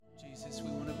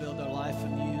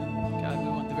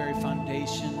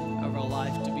foundation of our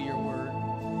life to be your word.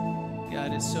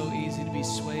 God, it's so easy to be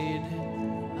swayed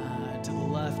to the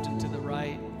left and to the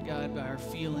right, God, by our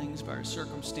feelings, by our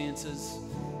circumstances,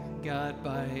 God,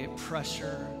 by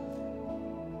pressure.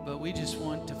 But we just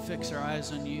want to fix our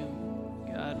eyes on you.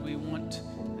 God, we want,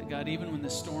 God, even when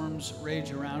the storms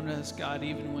rage around us, God,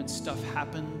 even when stuff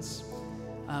happens,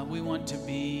 we want to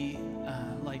be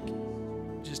like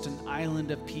just an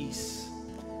island of peace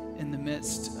in the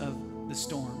midst of the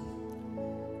storm.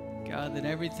 God, that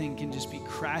everything can just be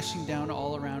crashing down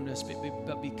all around us,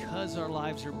 but because our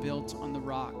lives are built on the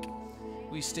rock,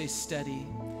 we stay steady.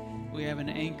 We have an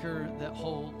anchor that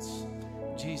holds.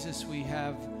 Jesus, we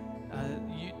have,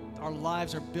 our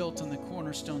lives are built on the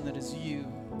cornerstone that is you.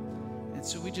 And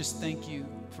so we just thank you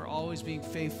for always being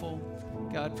faithful,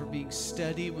 God, for being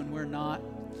steady when we're not,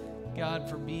 God,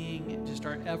 for being just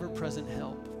our ever-present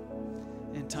help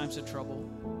in times of trouble.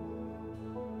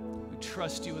 We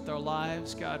trust you with our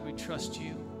lives, God. We trust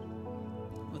you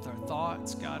with our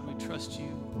thoughts, God. We trust you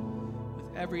with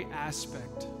every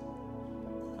aspect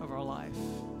of our life.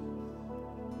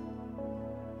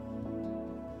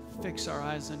 Fix our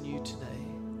eyes on you today.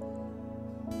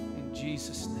 In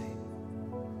Jesus' name,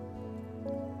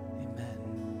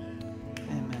 amen.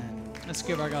 Amen. Let's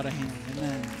give our God a hand.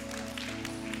 Amen.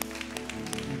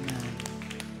 Amen.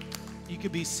 You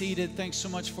could be seated. Thanks so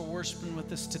much for worshiping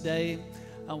with us today.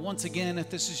 Once again, if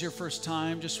this is your first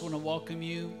time, just want to welcome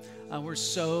you. We're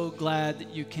so glad that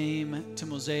you came to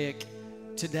Mosaic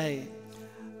today.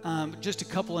 Just a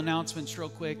couple announcements real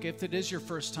quick. If it is your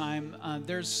first time,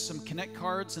 there's some Connect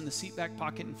cards in the seat back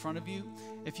pocket in front of you.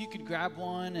 If you could grab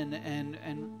one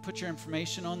and put your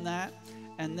information on that.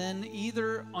 And then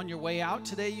either on your way out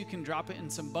today, you can drop it in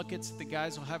some buckets that the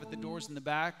guys will have at the doors in the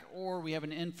back, or we have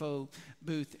an info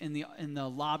booth in the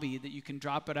lobby that you can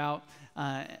drop it at,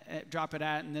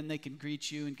 and then they can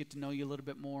greet you and get to know you a little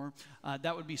bit more.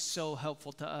 That would be so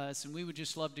helpful to us, and we would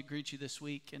just love to greet you this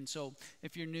week. And so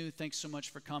if you're new, thanks so much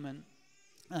for coming.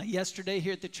 Yesterday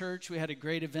here at the church, we had a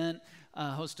great event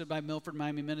hosted by Milford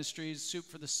Miami Ministries, Soup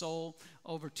for the Soul.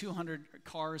 Over 200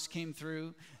 cars came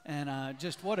through, and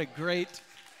just what a great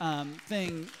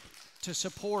thing to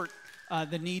support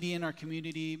the needy in our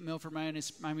community. Milford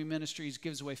Miami Ministries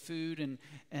gives away food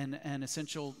and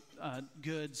essential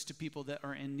goods to people that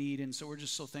are in need, and so we're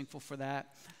just so thankful for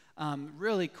that.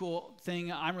 Really cool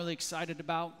thing I'm really excited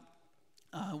about.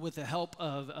 With the help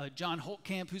of John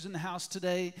Holtkamp, who's in the house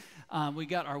today. We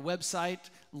got our website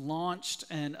launched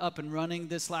and up and running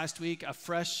this last week, a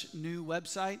fresh new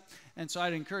website. And so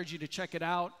I'd encourage you to check it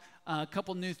out. A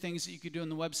couple new things that you could do on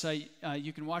the website.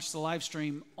 You can watch the live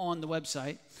stream on the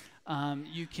website.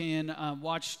 You can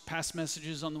watch past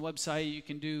messages on the website. You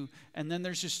can do, and then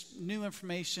there's just new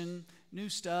information, new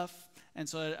stuff. And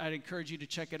so I'd encourage you to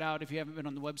check it out if you haven't been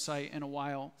on the website in a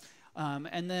while.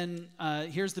 And then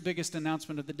here's the biggest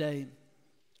announcement of the day.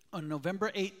 On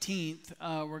November 18th,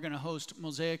 we're going to host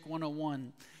Mosaic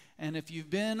 101. And if you've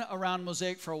been around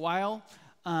Mosaic for a while,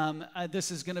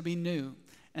 this is going to be new.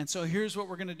 And so here's what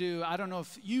we're going to do. I don't know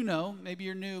if you know, maybe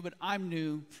you're new, but I'm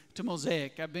new to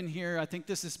Mosaic. I've been here, I think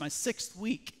this is my 6th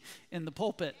week in the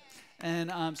pulpit.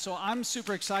 And so I'm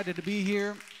super excited to be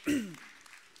here.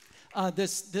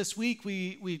 This week,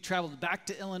 we traveled back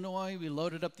to Illinois. We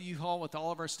loaded up the U-Haul with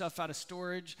all of our stuff out of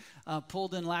storage,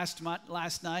 pulled in last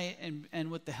night,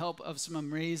 and with the help of some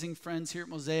amazing friends here at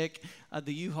Mosaic,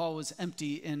 the U-Haul was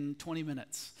empty in 20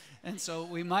 minutes. And so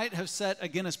we might have set a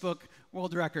Guinness Book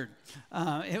World Record.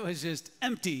 It was just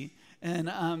empty.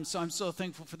 And so I'm so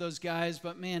thankful for those guys.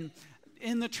 But man,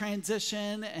 in the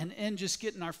transition and in just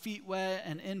getting our feet wet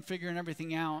and in figuring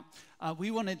everything out,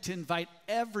 we wanted to invite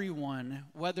everyone,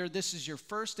 whether this is your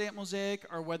first day at Mosaic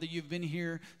or whether you've been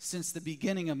here since the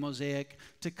beginning of Mosaic,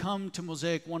 to come to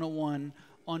Mosaic 101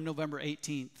 on November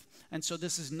 18th. And so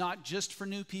this is not just for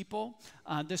new people.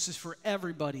 This is for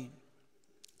everybody.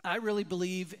 I really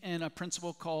believe in a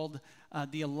principle called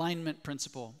the alignment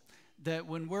principle, that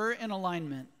when we're in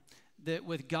alignment, that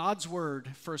with God's word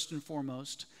first and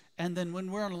foremost, and then when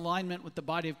we're in alignment with the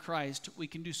body of Christ, we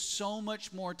can do so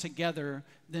much more together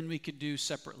than we could do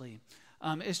separately.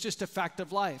 It's just a fact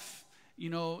of life. You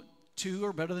know, two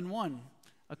are better than one.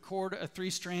 A cord of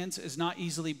 3 strands is not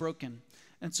easily broken.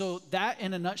 And so that,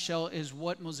 in a nutshell, is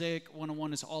what Mosaic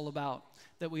 101 is all about,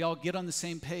 that we all get on the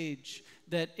same page,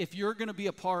 that if you're going to be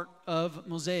a part of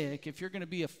Mosaic, if you're going to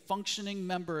be a functioning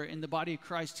member in the body of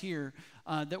Christ here,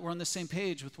 that we're on the same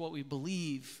page with what we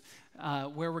believe,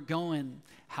 where we're going,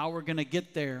 how we're going to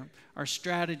get there, our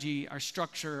strategy, our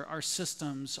structure, our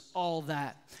systems, all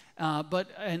that.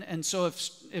 So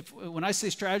if when I say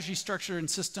strategy, structure, and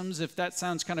systems, if that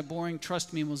sounds kind of boring,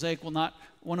 trust me, Mosaic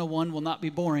 101 will not be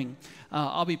boring.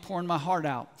 I'll be pouring my heart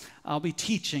out. I'll be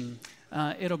teaching.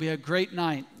 It'll be a great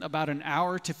night, about an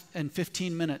hour and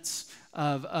 15 minutes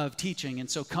of teaching. And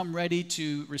so come ready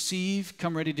to receive,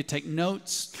 come ready to take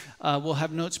notes. We'll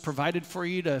have notes provided for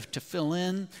you to fill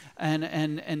in.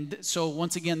 And so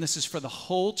once again, this is for the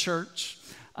whole church.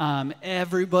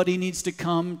 Everybody needs to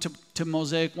come to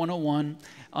Mosaic 101.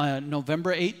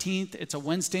 November 18th. It's a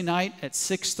Wednesday night at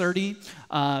 6:30.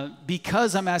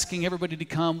 Because I'm asking everybody to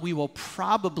come, we will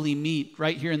probably meet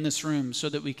right here in this room so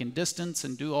that we can distance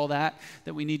and do all that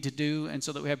we need to do, and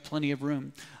so that we have plenty of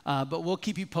room. But we'll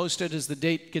keep you posted as the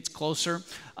date gets closer.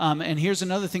 And here's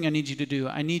another thing I need you to do.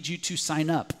 I need you to sign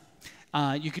up.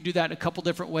 You could do that a couple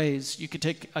different ways. You could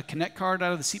take a Connect card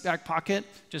out of the seat back pocket,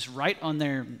 just write on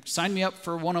there, sign me up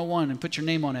for 101 and put your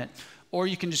name on it. Or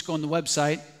you can just go on the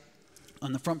website.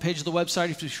 On the front page of the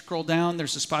website, if you scroll down,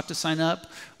 there's a spot to sign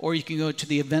up. Or you can go to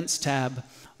the events tab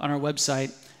on our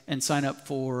website and sign up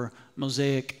for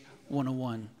Mosaic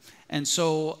 101. And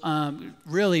so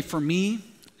really for me,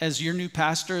 as your new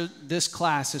pastor, this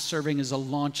class is serving as a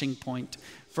launching point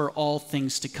for all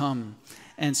things to come.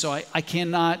 And so I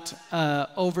cannot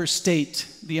overstate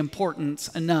the importance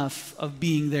enough of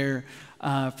being there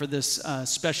for this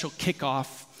special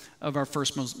kickoff of our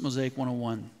first Mosaic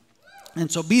 101. And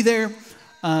so be there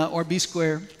or be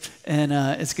square, and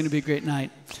it's going to be a great night.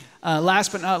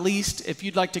 Last but not least, if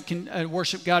you'd like to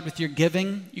worship God with your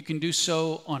giving, you can do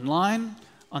so online,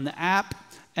 on the app,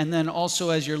 and then also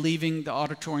as you're leaving the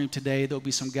auditorium today, there'll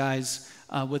be some guys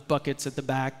with buckets at the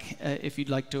back. If you'd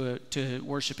like to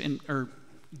worship or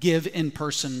give in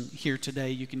person here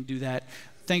today, you can do that.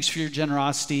 Thanks for your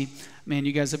generosity. Man,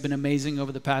 you guys have been amazing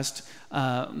over the past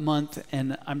month,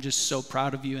 and I'm just so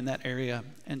proud of you in that area.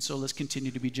 And so let's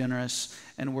continue to be generous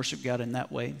and worship God in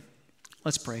that way.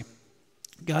 Let's pray.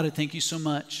 God, I thank you so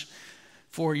much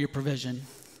for your provision.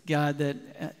 God, that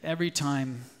every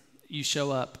time you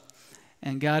show up,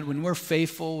 and God, when we're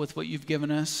faithful with what you've given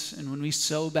us, and when we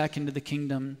sow back into the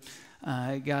kingdom,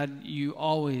 God, you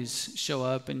always show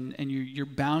up, and you're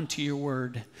bound to your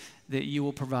word that you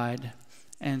will provide.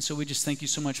 And so we just thank you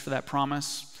so much for that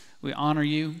promise. We honor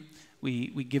you.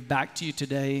 We give back to you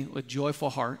today with joyful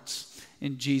hearts.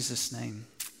 In Jesus' name,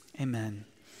 amen.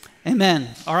 Amen.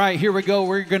 All right, here we go.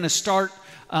 We're going to start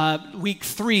week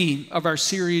 3 of our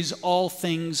series, All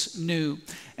Things New.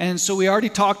 And so we already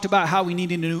talked about how we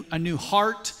need a new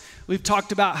heart. We've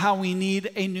talked about how we need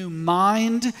a new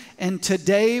mind. And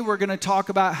today we're going to talk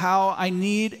about how I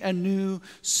need a new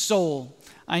soul.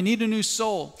 I need a new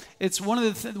soul. It's one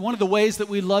of the ways that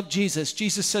we love Jesus.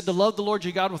 Jesus said to love the Lord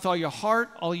your God with all your heart,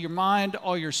 all your mind,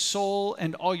 all your soul,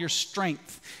 and all your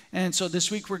strength. And so this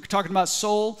week we're talking about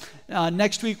soul.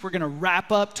 Next week we're going to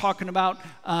wrap up talking about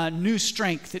new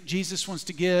strength that Jesus wants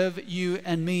to give you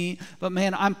and me. But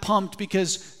man, I'm pumped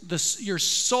because your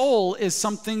soul is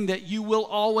something that you will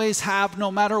always have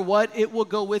no matter what. It will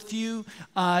go with you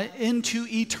into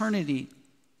eternity.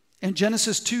 In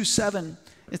Genesis 2:7,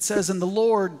 it says, "And the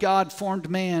Lord God formed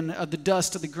man of the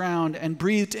dust of the ground and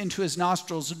breathed into his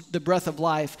nostrils the breath of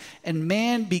life, and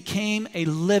man became a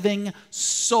living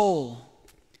soul."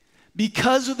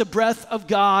 Because of the breath of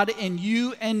God in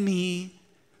you and me,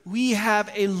 we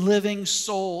have a living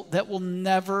soul that will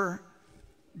never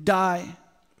die.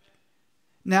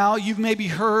 Now, you've maybe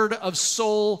heard of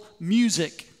soul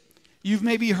music. You've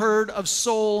maybe heard of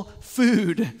soul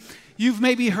food. You've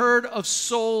maybe heard of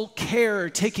soul care,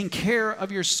 taking care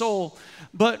of your soul.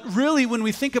 But really, when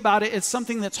we think about it, it's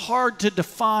something that's hard to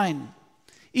define.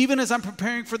 Even as I'm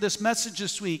preparing for this message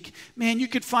this week, man, you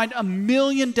could find a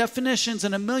million definitions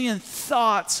and a million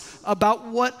thoughts about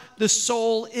what the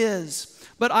soul is.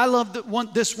 But I love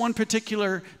this one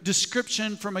particular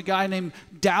description from a guy named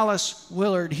Dallas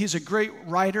Willard. He's a great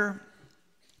writer.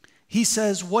 He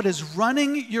says, what is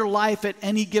running your life at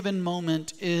any given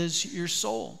moment is your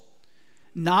soul.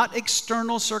 Not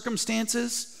external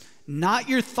circumstances, not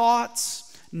your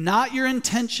thoughts, not your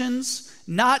intentions,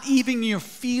 not even your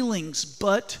feelings,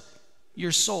 but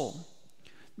your soul.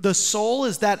 The soul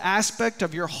is that aspect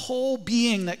of your whole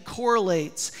being that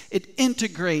correlates, it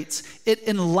integrates, it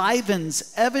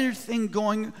enlivens everything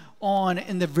going on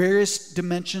in the various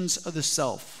dimensions of the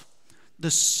self.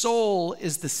 The soul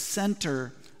is the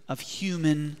center of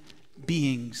human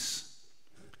beings.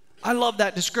 I love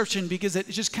that description because it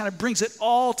just kind of brings it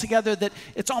all together, that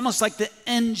it's almost like the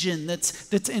engine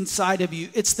that's inside of you.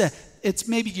 It's the it's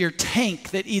maybe your tank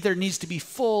that either needs to be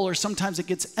full or sometimes it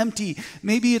gets empty.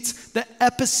 Maybe it's the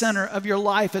epicenter of your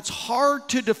life. It's hard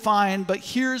to define, but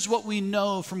here's what we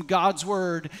know from God's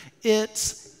word.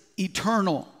 It's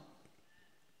eternal.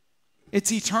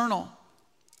 It's eternal.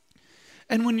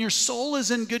 And when your soul is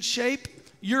in good shape,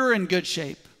 you're in good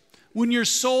shape. When your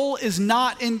soul is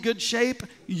not in good shape,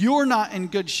 you're not in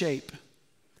good shape.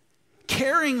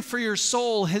 Caring for your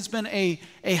soul has been a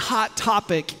hot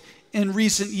topic in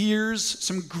recent years.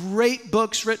 Some great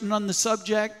books written on the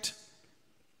subject.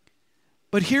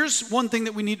 But here's one thing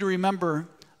that we need to remember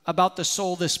about the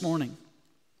soul this morning.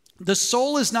 The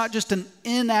soul is not just an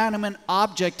inanimate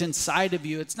object inside of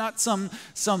you. It's not some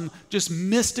just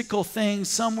mystical thing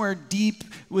somewhere deep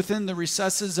within the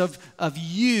recesses of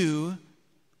you.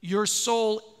 Your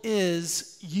soul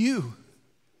is you,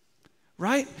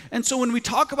 right? And so when we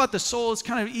talk about the soul, it's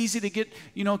kind of easy to get,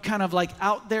 kind of like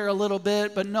out there a little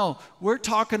bit. But no, we're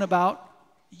talking about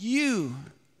you,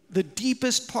 the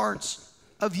deepest parts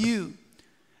of you.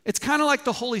 It's kind of like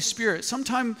the Holy Spirit.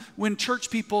 Sometimes when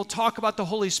church people talk about the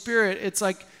Holy Spirit, it's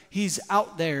like he's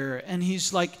out there and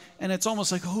he's like, and it's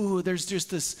almost like, oh, there's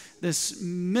just this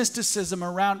mysticism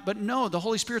around. But no, the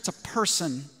Holy Spirit's a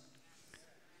person.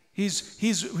 He's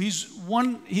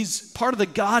part of the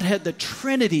Godhead, the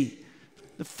Trinity,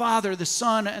 the Father, the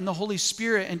Son, and the Holy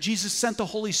Spirit. And Jesus sent the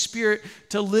Holy Spirit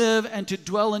to live and to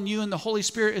dwell in you. And the Holy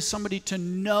Spirit is somebody to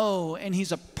know, and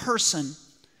he's a person.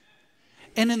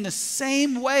 And in the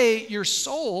same way, your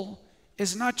soul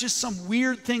is not just some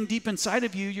weird thing deep inside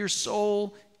of you. Your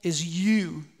soul is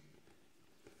you.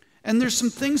 And there's some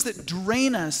things that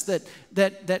drain us, that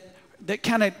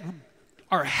kind of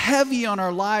are heavy on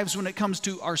our lives when it comes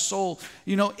to our soul.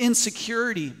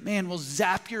 Insecurity, man, will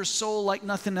zap your soul like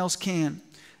nothing else can.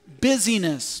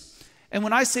 Busyness. And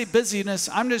when I say busyness,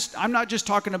 I'm not just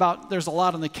talking about there's a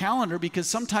lot on the calendar, because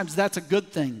sometimes that's a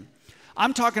good thing.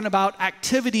 I'm talking about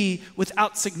activity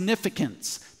without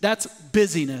significance. That's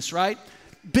busyness, right?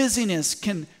 Busyness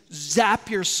can zap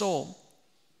your soul.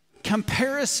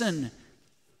 Comparison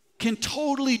can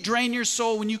totally drain your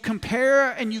soul. When you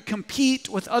compare and you compete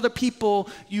with other people,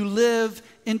 you live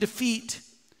in defeat.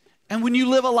 And when you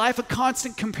live a life of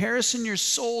constant comparison, your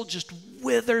soul just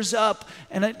withers up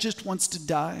and it just wants to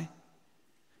die.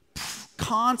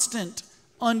 Constant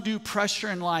undue pressure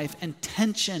in life and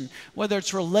tension, whether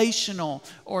it's relational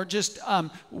or just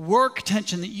work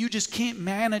tension that you just can't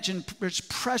manage, and there's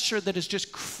pressure that is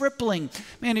just crippling.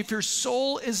 Man, if your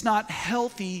soul is not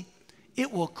healthy,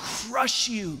 it will crush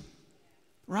you,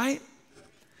 right?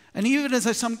 And even as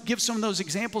I give some of those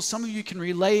examples, some of you can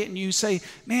relate and you say,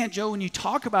 man, Joe, when you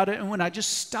talk about it and when I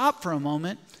just stop for a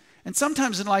moment, and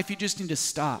sometimes in life you just need to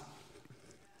stop.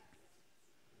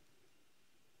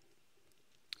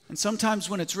 And sometimes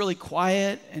when it's really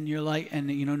quiet and you're like, and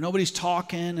nobody's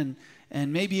talking,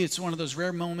 and maybe it's one of those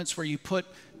rare moments where you put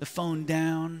the phone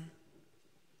down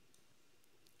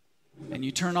and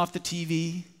you turn off the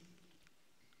TV,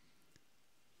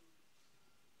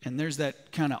 and there's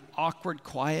that kind of awkward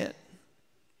quiet,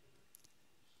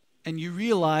 and you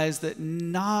realize that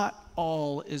not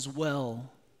all is well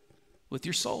with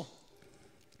your soul.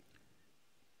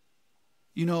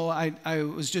 I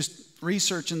was just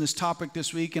researching this topic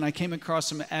this week, and I came across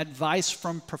some advice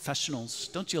from professionals.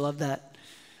 Don't you love that?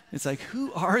 It's like,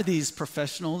 who are these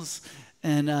professionals?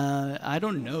 And I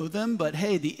don't know them, but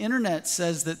hey, the internet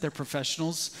says that they're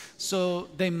professionals, so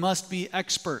they must be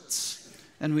experts.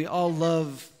 And we all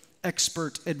love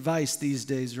expert advice these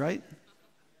days, right?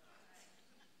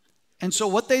 And so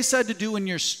what they said to do when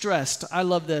you're stressed, I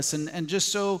love this, and just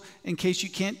so in case you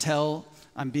can't tell,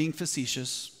 I'm being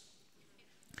facetious.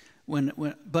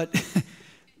 But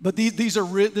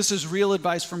this is real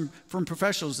advice from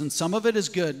professionals, and some of it is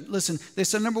good. Listen, they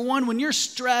said, number one, when you're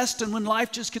stressed and when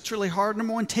life just gets really hard,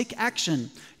 number one, take action.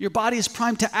 Your body is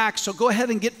primed to act, so go ahead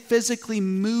and get physically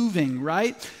moving,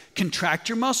 right? Contract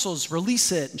your muscles,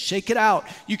 release it, and shake it out.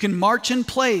 You can march in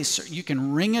place, or you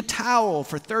can wring a towel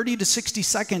for 30 to 60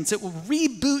 seconds. It will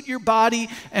reboot your body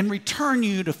and return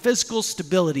you to physical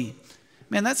stability.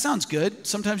 Man, that sounds good.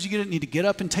 Sometimes you need to get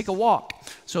up and take a walk.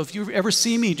 So if you ever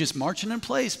see me just marching in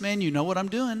place, man, you know what I'm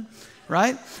doing,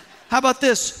 right? How about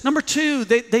this? Number two,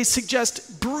 they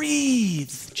suggest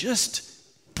breathe. Just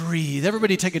breathe.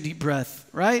 Everybody take a deep breath,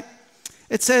 right?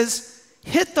 It says,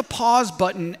 hit the pause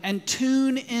button and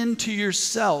tune into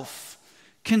yourself.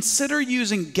 Consider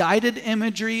using guided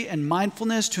imagery and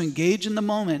mindfulness to engage in the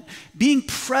moment. Being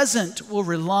present will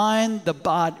realign the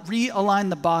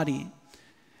body.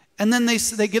 And then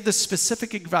they give this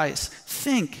specific advice.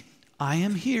 Think, I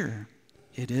am here.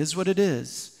 It is what it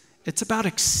is. It's about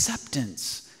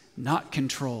acceptance, not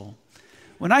control.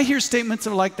 When I hear statements that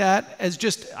are like that, as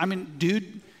just,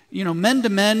 dude, men to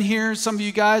men here, some of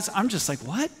you guys, I'm just like,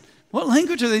 what? What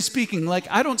language are they speaking? Like,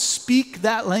 I don't speak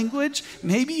that language.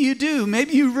 Maybe you do.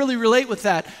 Maybe you really relate with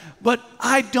that. But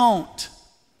I don't.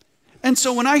 And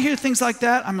so when I hear things like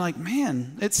that, I'm like,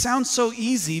 man, it sounds so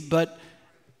easy, but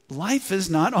life is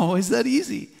not always that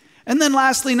easy. And then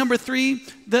lastly, number 3,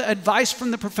 the advice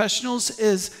from the professionals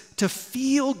is to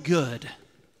feel good.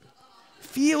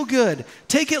 Feel good.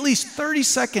 Take at least 30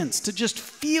 seconds to just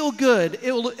feel good.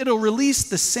 It'll release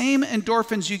the same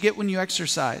endorphins you get when you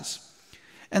exercise.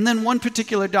 And then one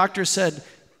particular doctor said,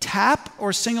 tap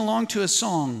or sing along to a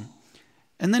song.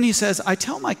 And then he says, I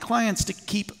tell my clients to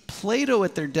keep Play-Doh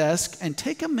at their desk and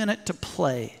take a minute to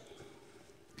play.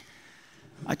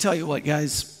 I tell you what,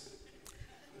 guys,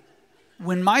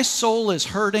 when my soul is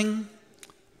hurting,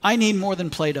 I need more than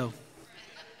Play-Doh.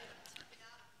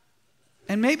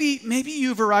 And maybe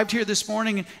you've arrived here this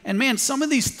morning, and man, some of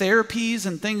these therapies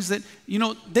and things that,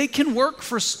 they can work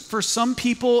for some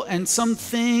people and some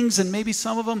things, and maybe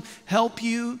some of them help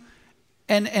you.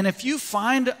 And if you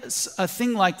find a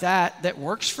thing like that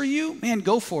works for you, man,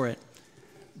 go for it.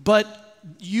 But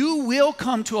you will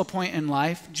come to a point in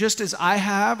life, just as I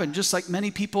have, and just like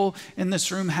many people in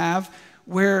this room have,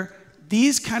 where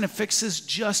these kind of fixes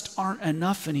just aren't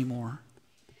enough anymore.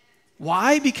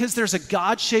 Why? Because there's a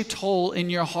God-shaped hole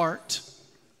in your heart.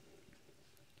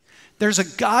 There's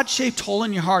a God-shaped hole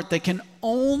in your heart that can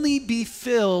only be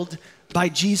filled by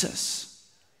Jesus.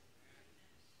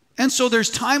 And so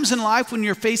there's times in life when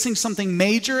you're facing something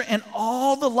major and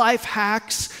all the life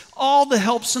hacks, all the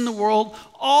helps in the world,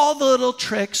 all the little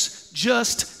tricks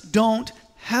just don't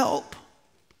help.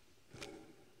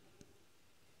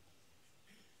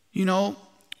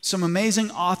 Some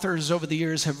amazing authors over the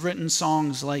years have written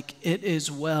songs like It Is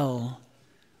Well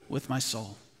With My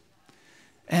Soul,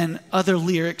 and other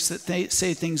lyrics that they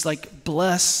say things like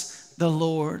Bless the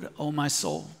Lord, O my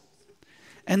soul.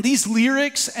 And these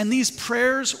lyrics and these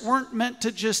prayers weren't meant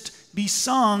to just be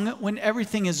sung when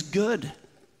everything is good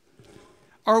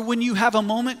or when you have a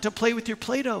moment to play with your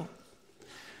Play-Doh.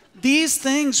 These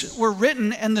things were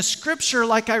written, and the scripture,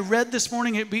 like I read this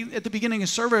morning at the beginning of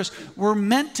service, were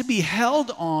meant to be held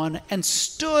on and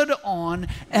stood on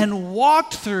and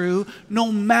walked through no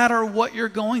matter what you're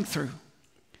going through.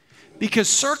 Because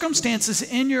circumstances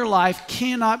in your life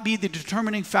cannot be the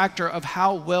determining factor of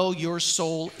how well your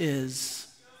soul is.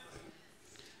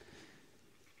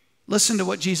 Listen to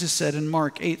what Jesus said in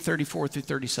Mark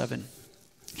 8:34-37.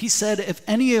 He said, if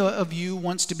any of you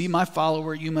wants to be my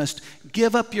follower, you must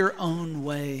give up your own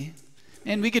way.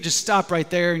 And we could just stop right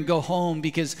there and go home,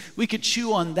 because we could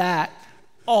chew on that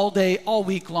all day, all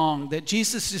week long. That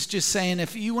Jesus is just saying,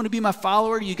 if you want to be my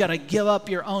follower, you got to give up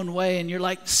your own way. And you're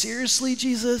like, seriously,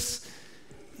 Jesus?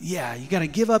 Yeah, you got to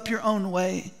give up your own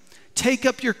way. Take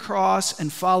up your cross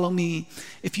and follow me.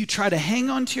 If you try to hang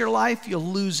on to your life, you'll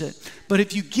lose it. But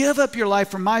if you give up your life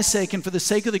for my sake and for the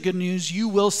sake of the good news, you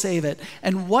will save it.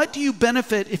 And what do you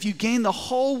benefit if you gain the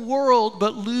whole world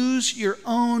but lose your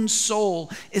own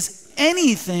soul? Is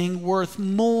anything worth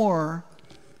more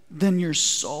than your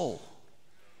soul?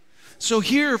 So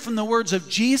here, from the words of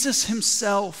Jesus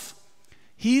himself,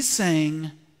 he's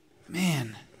saying,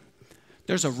 man,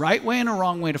 there's a right way and a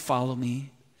wrong way to follow me.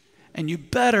 And you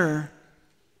better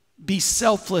be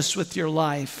selfless with your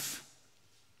life.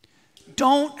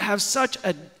 Don't have such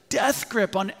a death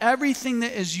grip on everything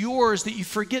that is yours that you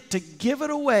forget to give it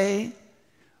away,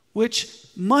 which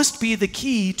must be the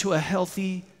key to a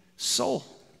healthy soul,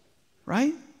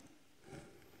 right?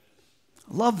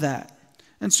 Love that.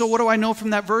 And so what do I know from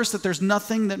that verse? That there's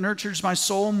nothing that nurtures my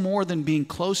soul more than being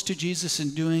close to Jesus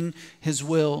and doing his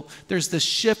will. There's this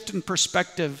shift in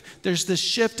perspective. There's this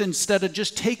shift, instead of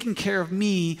just taking care of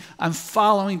me, I'm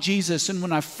following Jesus. And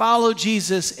when I follow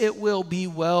Jesus, it will be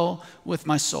well with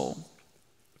my soul.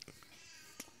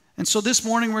 And so this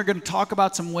morning we're going to talk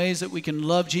about some ways that we can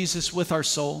love Jesus with our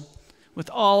soul, with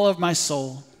all of my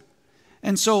soul.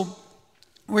 And so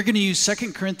we're going to use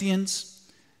 2 Corinthians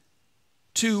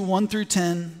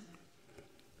 2:1-10,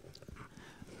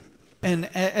 and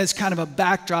as kind of a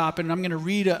backdrop, and I'm going to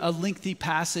read a lengthy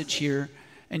passage here,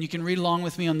 and you can read along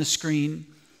with me on the screen,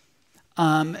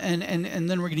 and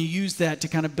then we're going to use that to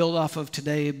kind of build off of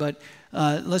today. But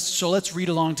let's read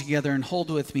along together and hold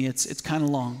with me. It's kind of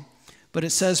long, but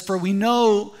it says, "For we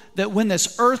know that when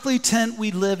this earthly tent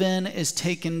we live in is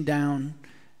taken down,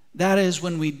 that is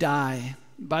when we die."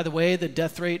 By the way, the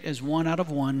death rate is 1 out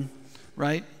of 1,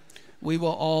 right? We will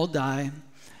all die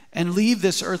and leave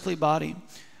this earthly body.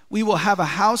 we will have a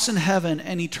house in heaven,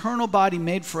 an eternal body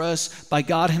made for us by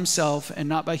God himself and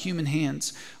not by human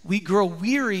hands. We grow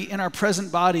weary in our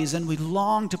present bodies, and we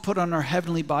long to put on our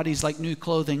heavenly bodies like new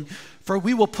clothing. For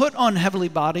we will put on heavenly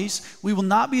bodies. We will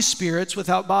not be spirits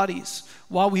without bodies.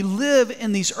 While we live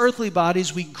in these earthly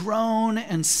bodies, we groan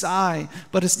and sigh.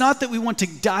 But it's not that we want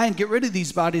to die and get rid of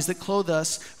these bodies that clothe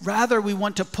us. Rather, we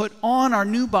want to put on our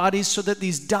new bodies so that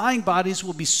these dying bodies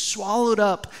will be swallowed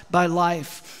up by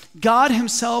life. God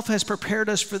himself has prepared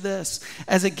us for this.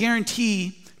 As a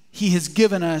guarantee, he has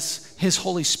given us his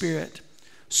Holy Spirit.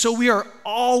 So we are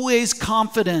always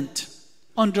confident.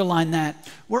 Underline that.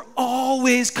 We're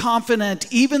always confident,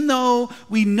 even though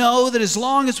we know that as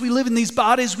long as we live in these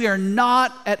bodies, we are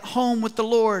not at home with the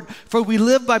Lord. For we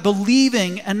live by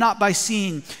believing and not by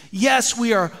seeing. Yes,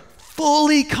 we are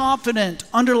fully confident,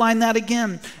 underline that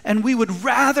again, and we would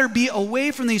rather be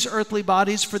away from these earthly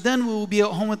bodies, for then we will be at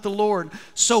home with the Lord.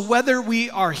 So whether we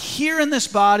are here in this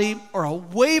body or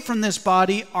away from this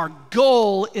body, our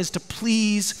goal is to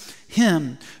please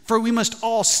him. For we must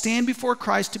all stand before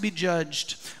Christ to be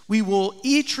judged. We will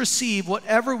each receive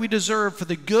whatever we deserve for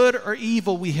the good or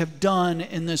evil we have done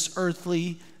in this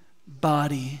earthly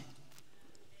body.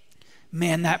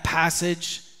 Man, that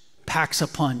passage packs a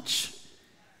punch.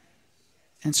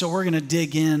 And so we're going to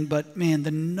dig in, but man,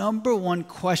 the number one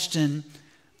question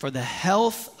for the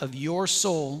health of your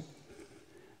soul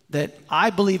that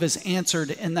I believe is answered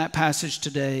in that passage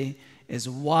today is,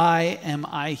 why am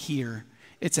I here?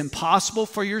 It's impossible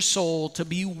for your soul to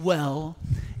be well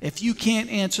if you can't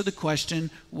answer the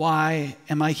question, why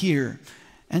am I here?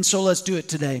 And so let's do it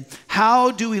today.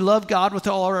 How do we love God with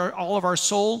all of our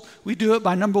soul? We do it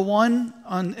by number one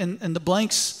in the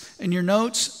blanks in your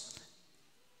notes,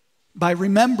 by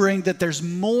remembering that there's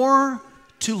more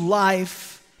to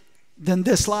life than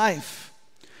this life.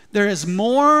 There is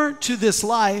more to this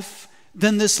life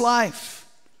than this life.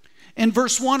 In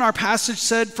verse 1, our passage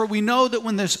said, for we know that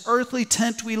when this earthly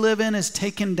tent we live in is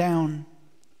taken down.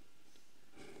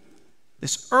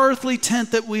 This earthly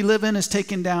tent that we live in is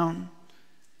taken down.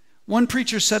 One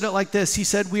preacher said it like this. He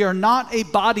said, we are not a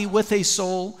body with a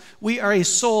soul. We are a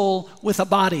soul with a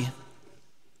body.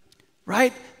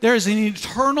 Right? There is an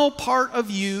eternal part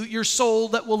of you, your soul,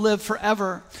 that will live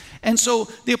forever. And so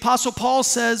the Apostle Paul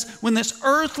says, when this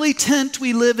earthly tent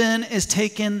we live in is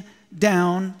taken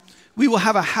down, we will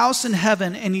have a house in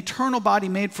heaven, an eternal body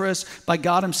made for us by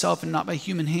God himself and not by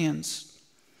human hands.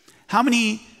 How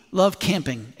many love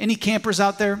camping? Any campers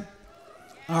out there?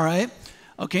 All right.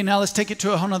 Okay, now let's take it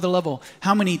to a whole nother level.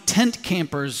 How many tent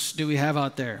campers do we have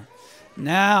out there?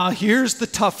 Now, here's the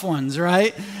tough ones,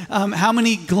 right? How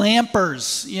many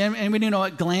glampers? Anybody know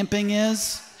what glamping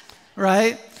is?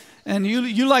 Right? And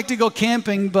you like to go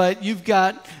camping, but you've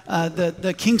got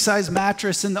the king-size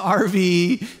mattress in the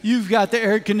RV. You've got the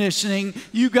air conditioning.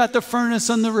 You've got the furnace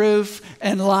on the roof,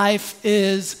 and life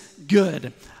is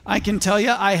good. I can tell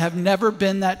you, I have never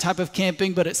been that type of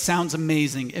camping, but it sounds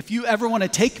amazing. If you ever want to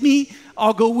take me,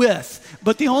 I'll go with.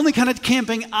 But the only kind of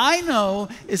camping I know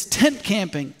is tent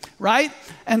camping, right?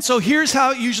 And so here's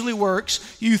how it usually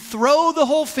works. You throw the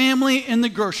whole family in the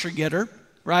grocery getter,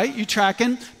 right? You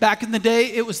tracking? Back in the day,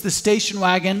 it was the station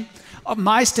wagon.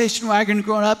 My station wagon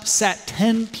growing up sat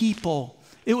 10 people.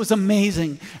 It was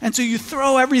amazing. And so you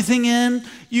throw everything in,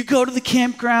 you go to the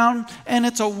campground, and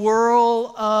it's a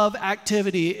whirl of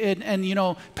activity. And you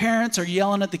know, parents are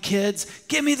yelling at the kids,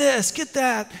 give me this, get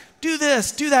that, do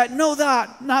this, do that, no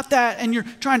that, not that. And you're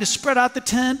trying to spread out the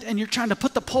tent, and you're trying to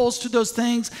put the poles to those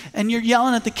things, and you're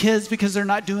yelling at the kids because they're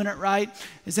not doing it right.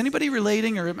 Is anybody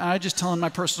relating, or am I just telling my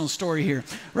personal story here,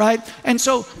 right? And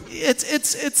so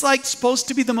it's like supposed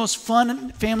to be the most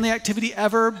fun family activity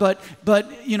ever, but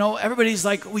you know, everybody's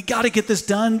like, we got to get this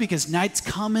done because night's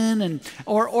coming, and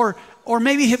or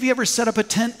maybe have you ever set up a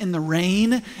tent in the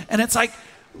rain, and it's like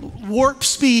warp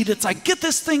speed. It's like, get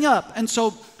this thing up. And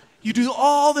so you do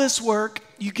all this work,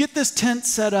 you get this tent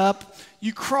set up,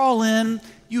 you crawl in,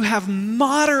 you have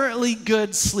moderately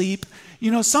good sleep.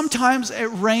 You know, sometimes it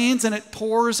rains and it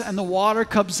pours and the water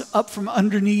comes up from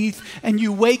underneath and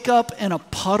you wake up in a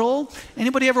puddle.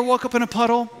 Anybody ever woke up in a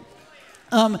puddle?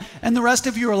 And the rest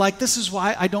of you are like, this is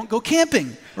why I don't go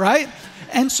camping, right?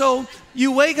 And so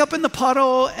you wake up in the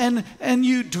puddle and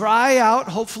you dry out,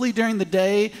 hopefully during the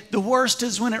day. The worst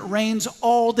is when it rains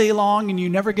all day long and you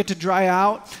never get to dry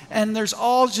out. And there's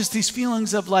all just these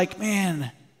feelings of like,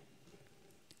 man,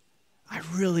 I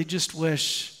really just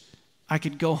wish I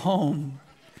could go home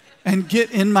and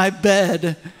get in my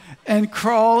bed and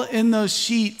crawl in those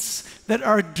sheets that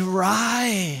are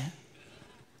dry.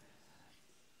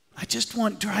 I just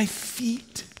want dry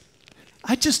feet.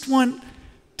 I just want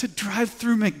to drive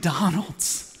through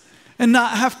McDonald's, and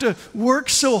not have to work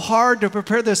so hard to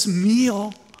prepare this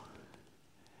meal,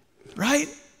 right?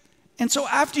 And so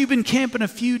after you've been camping a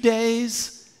few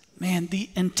days, man, the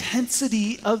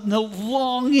intensity of the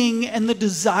longing and the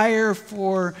desire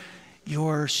for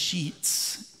your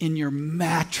sheets in your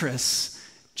mattress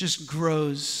just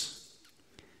grows.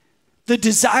 The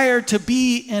desire to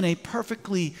be in a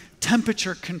perfectly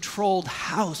temperature-controlled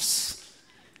house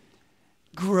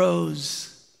grows.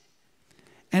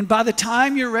 And by the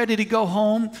time you're ready to go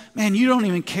home, man, you don't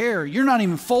even care. You're not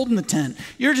even folding the tent.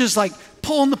 You're just like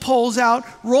pulling the poles out,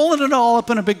 rolling it all up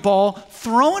in a big ball,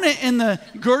 throwing it in the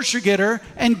grocery getter,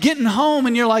 and getting home.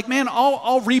 And you're like, man,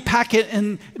 I'll repack it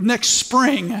in next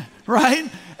spring, right?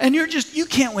 And you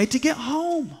can't wait to get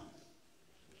home.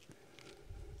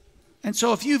 And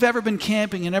so if you've ever been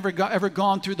camping and ever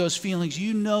gone through those feelings,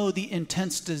 you know the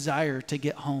intense desire to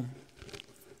get home.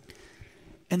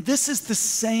 And this is the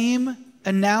same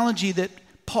analogy that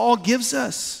Paul gives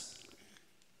us.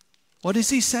 What does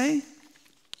he say?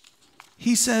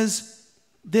 He says,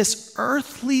 this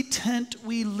earthly tent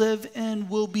we live in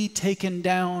will be taken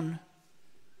down.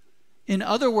 In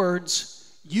other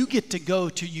words, you get to go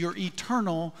to your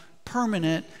eternal,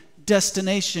 permanent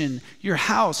destination, your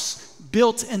house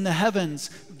built in the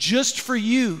heavens just for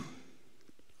you,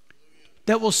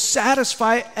 that will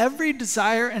satisfy every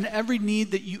desire and every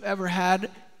need that you ever had,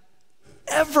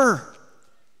 ever.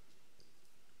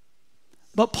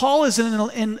 But Paul is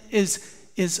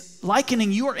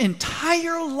likening your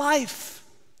entire life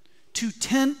to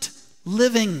tent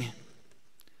living.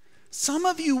 Some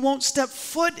of you won't step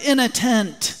foot in a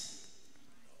tent.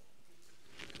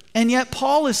 And yet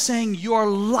Paul is saying your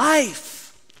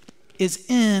life is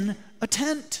in a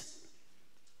tent.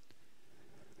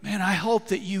 Man, I hope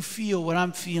that you feel what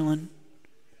I'm feeling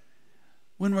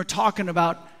when we're talking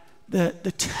about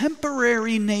the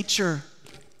temporary nature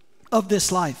of this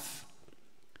life.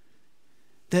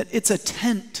 That it's a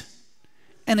tent,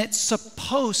 and it's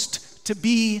supposed to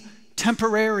be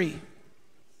temporary.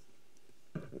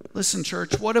 Listen,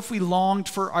 church, what if we longed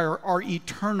for our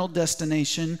eternal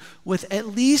destination with at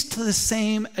least the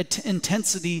same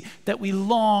intensity that we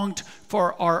longed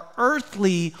for our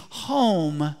earthly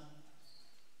home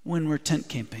when we're tent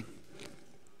camping?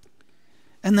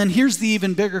 And then here's the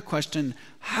even bigger question.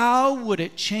 How would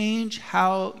it change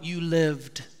how you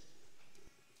lived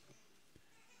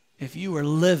if you were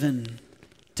living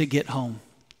to get home?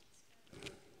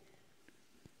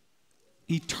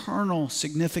 Eternal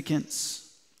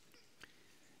significance.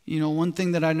 You know, one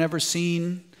thing that I've never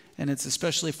seen, and it's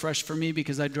especially fresh for me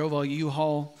because I drove a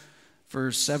U-Haul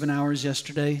for 7 hours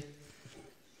yesterday,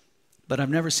 but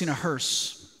I've never seen a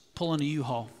hearse pulling a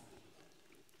U-Haul,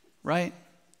 right?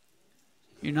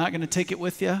 You're not going to take it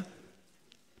with you.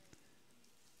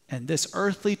 And this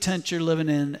earthly tent you're living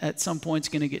in at some point is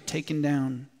going to get taken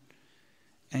down.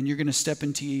 And you're going to step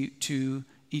into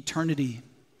eternity,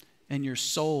 and your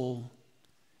soul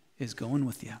is going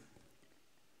with you.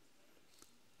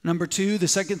 Number two, the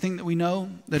second thing that we know,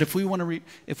 that if we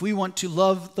want to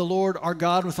love the Lord our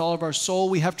God with all of our soul,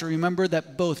 we have to remember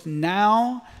that both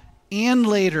now and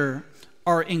later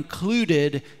are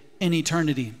included in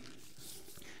eternity.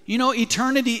 You know,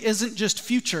 eternity isn't just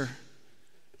future.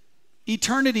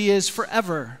 Eternity is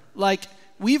forever. Like,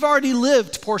 we've already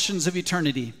lived portions of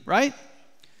eternity, right?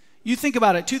 You think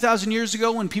about it, 2,000 years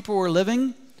ago when people were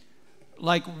living,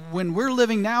 like when we're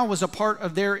living now was a part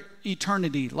of their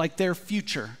eternity, like their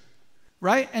future,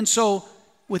 right? And so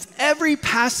with every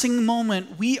passing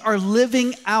moment, we are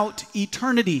living out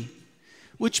eternity,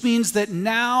 which means that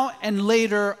now and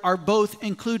later are both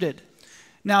included.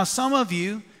 Now, some of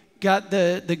you got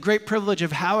the great privilege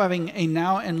of having a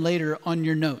now and later on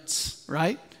your notes,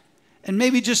 right? And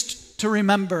maybe just to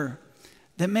remember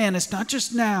that, man, it's not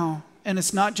just now, and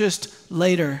it's not just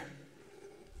later.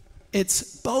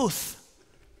 It's both.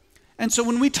 And so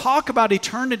when we talk about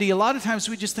eternity, a lot of times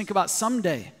we just think about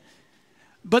someday.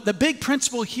 But the big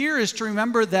principle here is to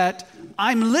remember that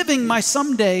I'm living my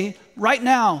someday right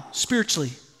now,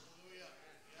 spiritually.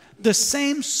 The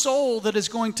same soul that is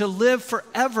going to live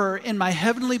forever in my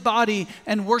heavenly body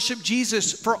and worship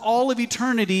Jesus for all of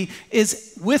eternity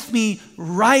is with me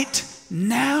right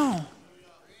now.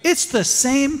 It's the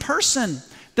same person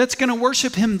that's going to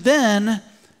worship him then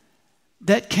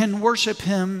that can worship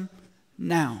him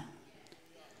now.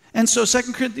 And so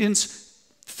 2 Corinthians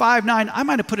 5:9, I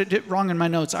might have put it wrong in my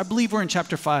notes. I believe we're in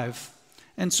chapter 5.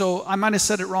 And so I might have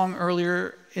said it wrong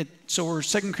earlier. So we're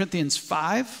 2 Corinthians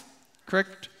 5,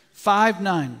 correct?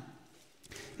 5:9.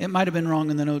 It might have been wrong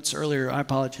in the notes earlier. I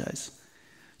apologize.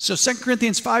 So 2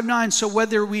 Corinthians 5:9, so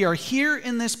whether we are here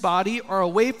in this body or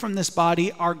away from this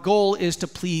body, our goal is to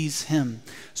please him.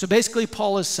 So basically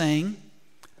Paul is saying,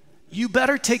 you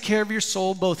better take care of your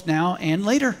soul both now and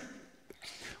later.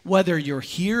 Whether you're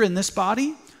here in this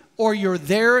body or you're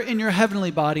there in your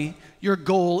heavenly body, your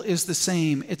goal is the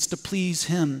same. It's to please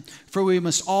him. For we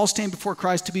must all stand before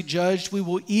Christ to be judged. We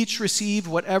will each receive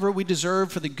whatever we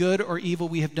deserve for the good or evil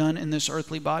we have done in this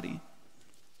earthly body.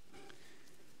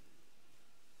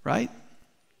 Right?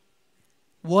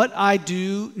 What I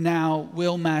do now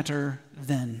will matter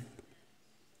then.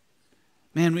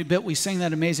 Man, we sang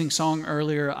that amazing song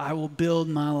earlier, I will build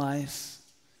my life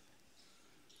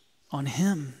on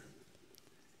him.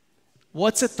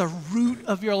 What's at the root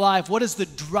of your life? What is the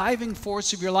driving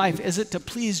force of your life? Is it to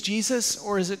please Jesus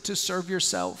or is it to serve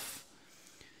yourself?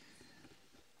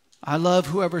 I love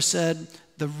whoever said,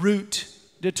 the root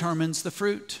determines the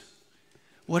fruit.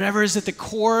 Whatever is at the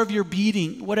core of your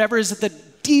being, whatever is at the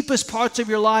deepest parts of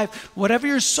your life, whatever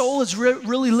your soul is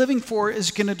really living for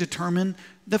is going to determine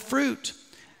the fruit.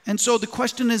 And so the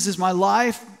question is my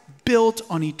life built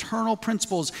on eternal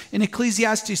principles? In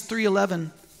Ecclesiastes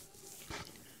 3:11,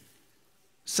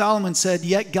 Solomon said,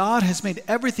 yet God has made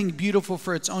everything beautiful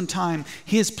for its own time.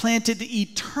 He has planted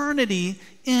eternity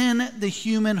in the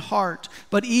human heart.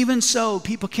 But even so,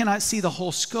 people cannot see the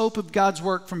whole scope of God's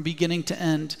work from beginning to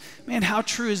end. Man, how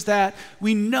true is that?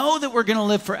 We know that we're going to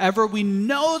live forever. We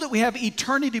know that we have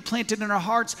eternity planted in our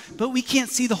hearts, but we can't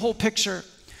see the whole picture.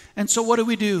 And so what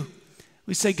do?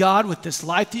 We say, God, with this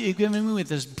life that you've given me, with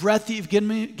this breath that you've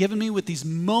given me, with these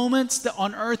moments that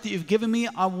on earth that you've given me,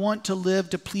 I want to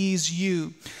live to please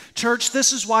you. Church,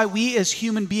 this is why we as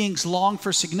human beings long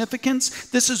for significance.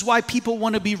 This is why people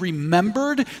want to be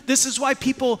remembered. This is why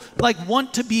people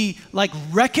want to be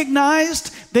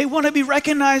recognized. They want to be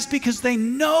recognized because they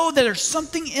know that there's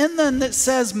something in them that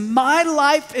says, my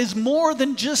life is more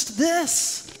than just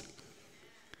this.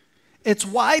 It's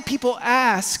why people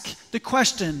ask the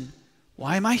question,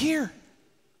 why am I here?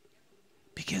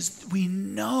 Because we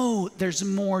know there's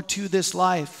more to this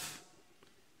life.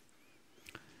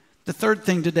 The third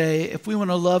thing today, if we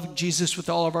want to love Jesus with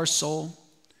all of our soul,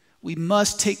 we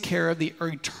must take care of the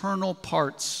eternal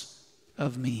parts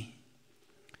of me.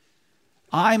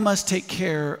 I must take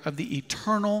care of the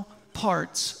eternal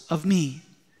parts of me.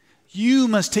 You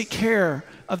must take care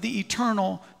of the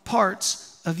eternal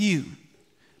parts of you.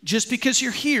 Just because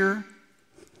you're here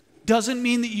doesn't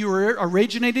mean that you were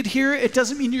originated here. It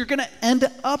doesn't mean you're going to end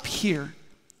up here.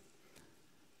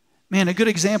 Man, a good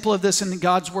example of this in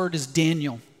God's word is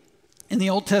Daniel. In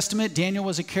the Old Testament, Daniel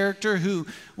was a character who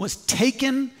was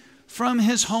taken from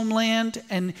his homeland,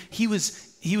 and he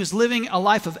was living a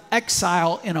life of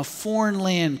exile in a foreign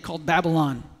land called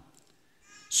Babylon.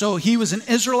 So he was an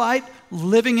Israelite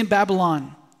living in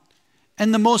Babylon.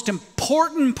 And the most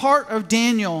important part of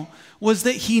Daniel was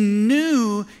that he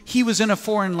knew he was in a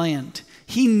foreign land.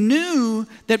 He knew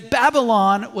that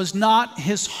Babylon was not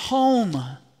his home.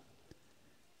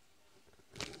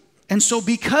 And so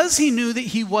because he knew that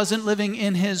he wasn't living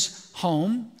in his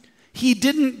home, he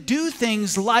didn't do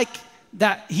things like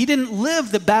that. He didn't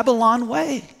live the Babylon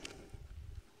way.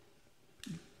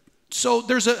 So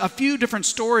there's a few different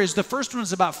stories. The first one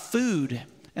is about food.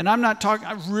 And I'm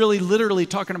really literally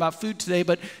talking about food today,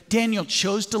 but Daniel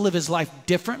chose to live his life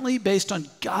differently based on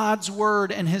God's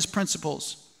word and his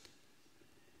principles.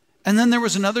 And then there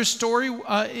was another story,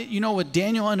 with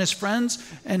Daniel and his friends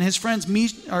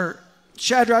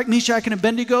Shadrach, Meshach, and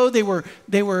Abednego. They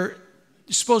were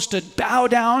supposed to bow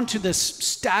down to this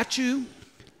statue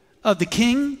of the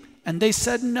king, and they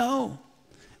said no.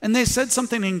 And they said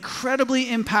something incredibly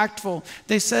impactful.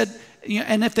 They said,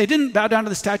 and if they didn't bow down to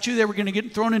the statue, they were going to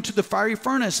get thrown into the fiery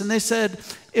furnace. And they said,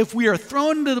 if we are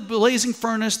thrown into the blazing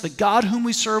furnace, the God whom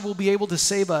we serve will be able to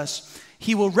save us.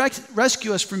 He will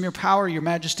rescue us from your power, your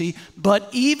majesty. But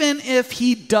even if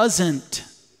he doesn't,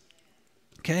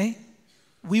 okay,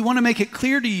 we want to make it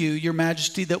clear to you, your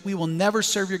majesty, that we will never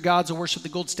serve your gods or worship the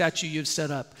gold statue you've set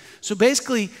up. So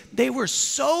basically, they were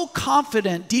so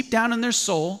confident deep down in their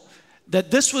soul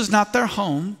that this was not their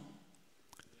home,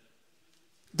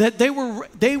 that they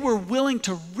were willing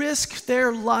to risk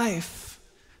their life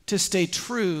to stay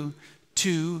true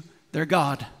to their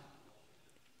God.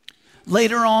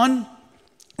 Later on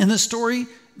in the story,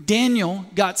 Daniel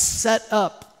got set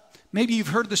up. Maybe you've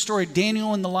heard the story,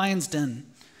 Daniel in the lion's den.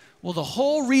 Well, the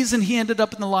whole reason he ended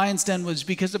up in the lion's den was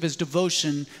because of his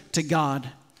devotion to God.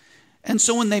 And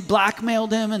so when they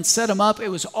blackmailed him and set him up, it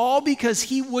was all because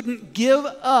he wouldn't give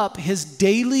up his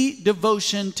daily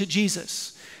devotion to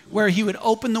Jesus, where he would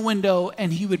open the window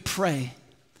and he would pray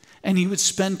and he would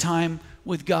spend time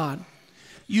with God.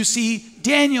 You see,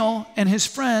 Daniel and his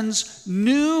friends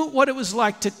knew what it was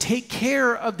like to take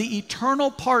care of the eternal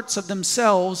parts of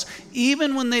themselves,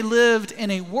 even when they lived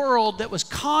in a world that was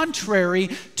contrary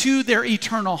to their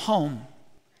eternal home.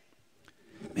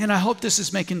 Man, I hope this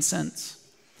is making sense.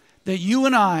 That you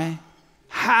and I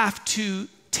have to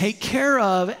take care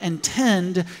of and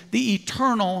tend the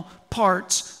eternal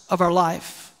parts of our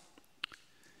life.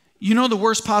 You know the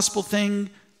worst possible thing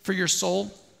for your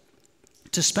soul?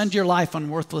 To spend your life on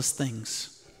worthless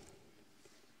things.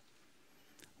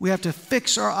 We have to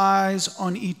fix our eyes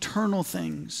on eternal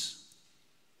things.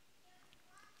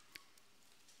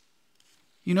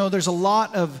 You know, there's a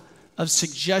lot of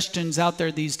suggestions out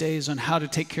there these days on how to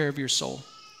take care of your soul.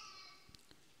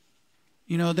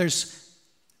 You know, there's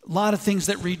a lot of things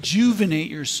that rejuvenate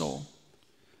your soul,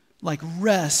 like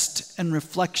rest and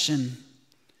reflection.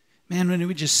 Man, when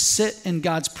we just sit in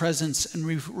God's presence and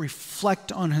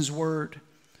reflect on His Word.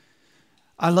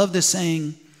 I love this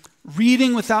saying,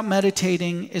 reading without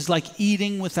meditating is like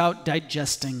eating without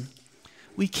digesting.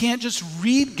 We can't just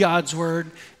read God's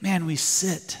Word. Man, we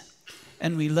sit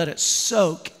and we let it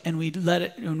soak and we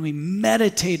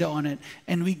meditate on it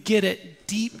and we get it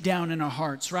deep down in our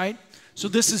hearts, right? So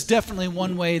this is definitely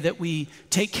one way that we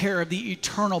take care of the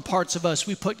eternal parts of us.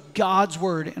 We put God's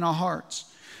Word in our hearts.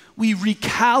 We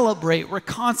recalibrate. We're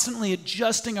constantly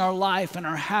adjusting our life and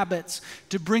our habits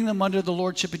to bring them under the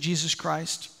lordship of Jesus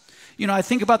Christ. You know, I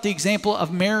think about the example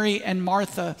of Mary and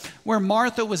Martha, where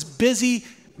Martha was busy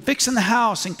fixing the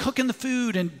house and cooking the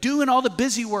food and doing all the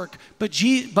busy work,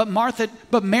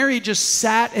 but Mary just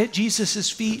sat at Jesus'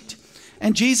 feet.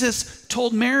 And Jesus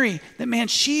told Mary that, man,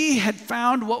 she had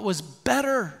found what was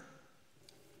better.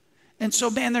 And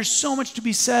so, man, there's so much to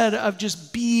be said of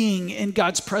just being in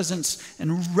God's presence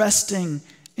and resting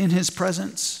in His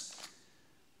presence.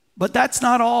 But that's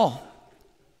not all.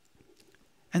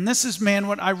 And this is, man,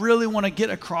 what I really want to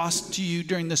get across to you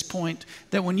during this point,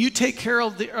 that when you take care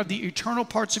of the eternal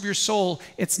parts of your soul,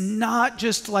 it's not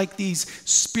just like these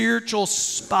spiritual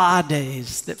spa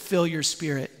days that fill your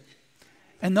spirit.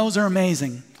 And those are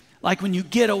amazing. Like when you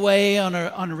get away on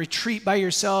a retreat by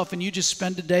yourself and you just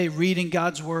spend a day reading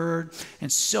God's Word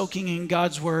and soaking in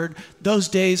God's Word, those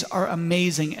days are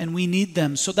amazing and we need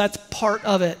them. So that's part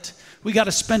of it. We got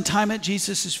to spend time at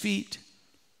Jesus' feet.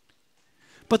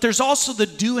 But there's also the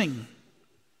doing.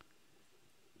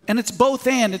 And it's both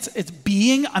and. It's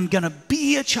being, I'm going to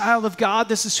be a child of God.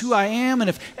 This is who I am. And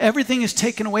if everything is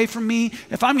taken away from me,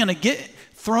 if I'm going to get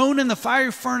thrown in the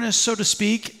fiery furnace, so to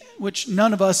speak, which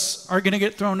none of us are going to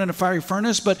get thrown in a fiery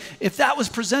furnace, but if that was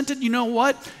presented, you know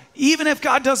what? Even if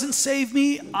God doesn't save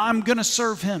me, I'm going to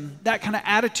serve Him. That kind of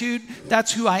attitude,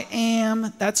 that's who I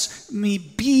am. That's me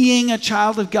being a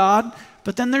child of God.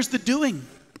 But then there's the doing.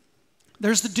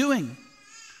 There's the doing.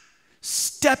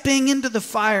 Stepping into the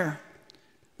fire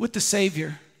with the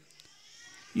Savior.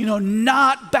 You know,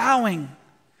 not bowing.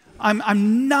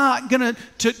 I'm not going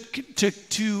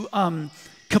to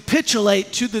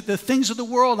capitulate to the things of the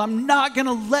world. I'm not going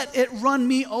to let it run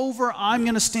me over. I'm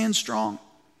going to stand strong.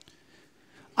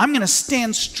 I'm going to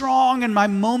stand strong in my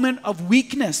moment of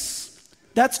weakness.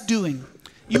 That's doing.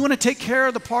 You want to take care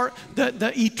of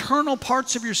the eternal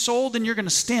parts of your soul, then you're going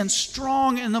to stand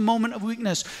strong in the moment of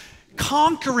weakness.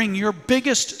 Conquering your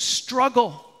biggest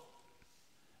struggle.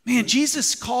 Man,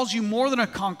 Jesus calls you more than a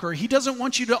conqueror. He doesn't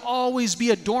want you to always be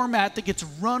a doormat that gets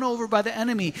run over by the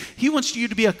enemy. He wants you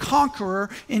to be a conqueror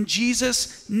in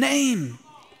Jesus' name.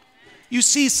 You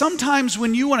see, sometimes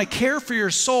when you want to care for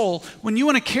your soul, when you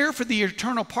want to care for the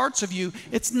eternal parts of you,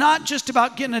 it's not just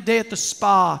about getting a day at the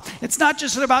spa. It's not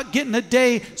just about getting a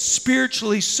day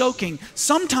spiritually soaking.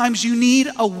 Sometimes you need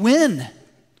a win.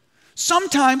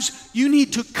 Sometimes you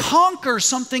need to conquer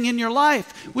something in your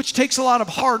life, which takes a lot of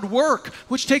hard work,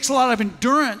 which takes a lot of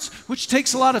endurance, which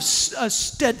takes a lot of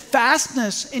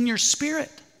steadfastness in your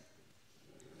spirit.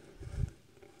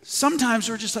 Sometimes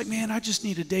we're just like, man, I just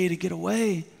need a day to get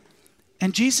away.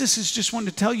 And Jesus is just wanting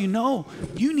to tell you, no,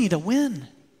 you need a win.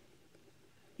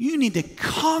 You need to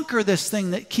conquer this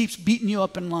thing that keeps beating you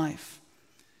up in life.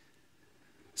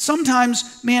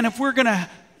 Sometimes, man, if we're going to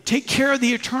take care of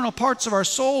the eternal parts of our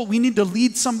soul, we need to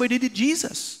lead somebody to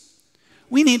Jesus.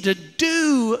 We need to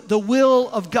do the will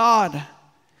of God.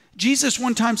 Jesus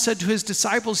one time said to His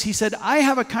disciples, He said, I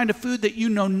have a kind of food that you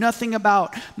know nothing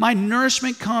about. My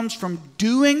nourishment comes from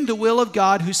doing the will of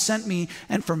God who sent me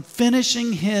and from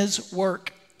finishing His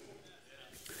work.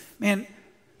 Man,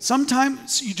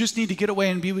 sometimes you just need to get away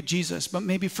and be with Jesus, but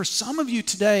maybe for some of you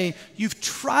today, you've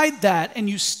tried that and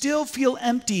you still feel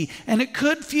empty, and it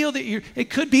could be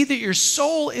that your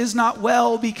soul is not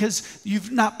well because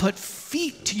you've not put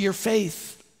feet to your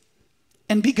faith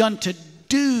and begun to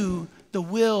do the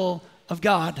will of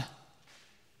God.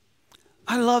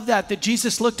 I love that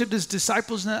Jesus looked at his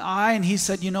disciples in the eye and he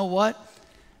said, you know what?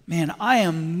 Man, I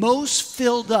am most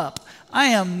filled up. I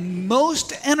am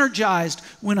most energized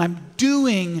when I'm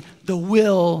doing the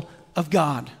will of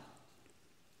God.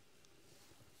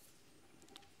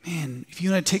 Man, if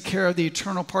you want to take care of the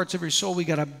eternal parts of your soul, we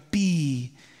got to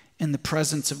be in the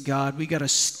presence of God. We got to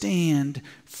stand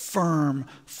firm,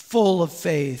 full of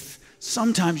faith.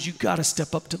 Sometimes you got to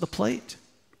step up to the plate.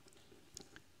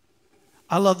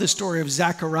 I love the story of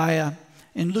Zechariah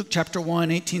in Luke chapter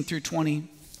 1, 18 through 20.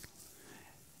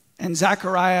 And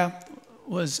Zechariah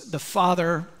was the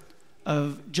father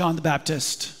of John the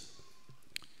Baptist.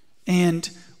 And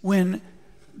when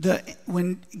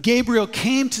Gabriel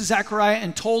came to Zechariah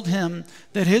and told him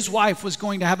that his wife was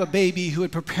going to have a baby who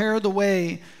would prepare the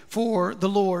way for the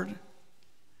Lord,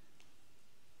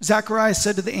 Zechariah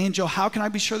said to the angel, how can I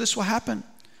be sure this will happen?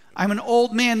 I'm an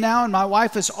old man now, and my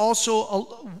wife is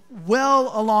also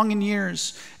well along in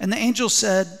years. And the angel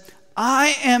said,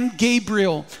 I am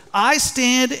Gabriel. I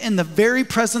stand in the very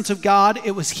presence of God.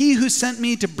 It was he who sent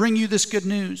me to bring you this good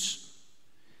news.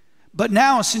 But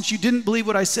now, since you didn't believe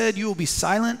what I said, you will be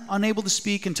silent, unable to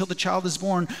speak until the child is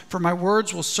born, for my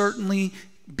words will certainly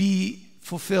be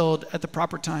fulfilled at the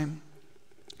proper time.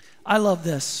 I love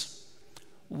this.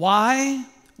 Why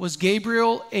was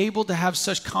Gabriel able to have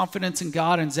such confidence in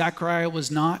God and Zechariah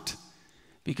was not?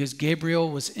 Because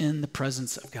Gabriel was in the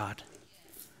presence of God.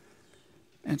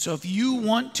 And so if you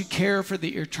want to care for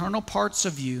the eternal parts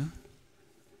of you,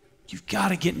 you've got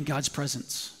to get in God's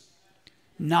presence.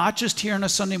 Not just here on a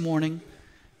Sunday morning.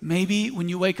 Maybe when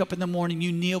you wake up in the morning,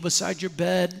 you kneel beside your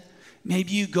bed.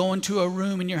 Maybe you go into a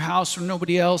room in your house where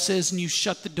nobody else is and you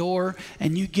shut the door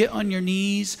and you get on your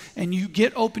knees and you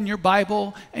open your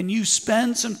Bible and you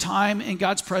spend some time in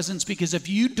God's presence, because if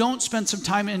you don't spend some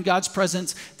time in God's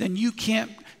presence, then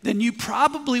you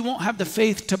probably won't have the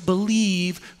faith to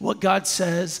believe what God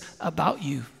says about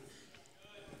you.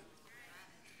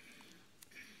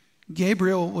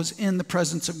 Gabriel was in the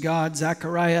presence of God.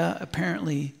 Zechariah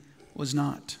apparently was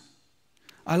not.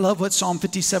 I love what Psalm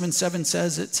 57:7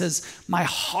 says. It says, my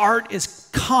heart is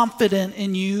confident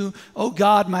in you. Oh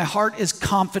God, my heart is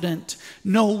confident.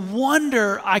 No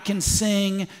wonder I can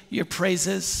sing your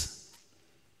praises.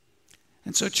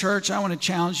 And so, church, I want to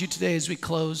challenge you today as we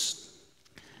close.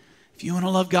 If you want to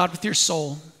love God with your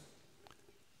soul,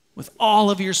 with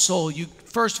all of your soul,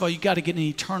 first of all, you got to get an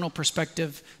eternal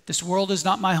perspective. This world is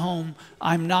not my home.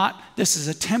 This is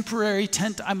a temporary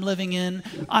tent I'm living in.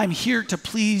 I'm here to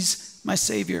please my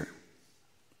Savior.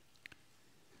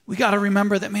 We got to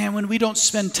remember that, man, when we don't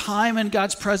spend time in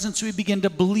God's presence, we begin to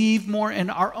believe more in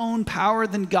our own power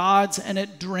than God's, and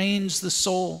it drains the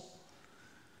soul.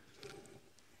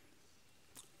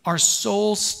 Our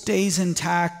soul stays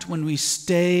intact when we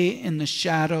stay in the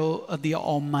shadow of the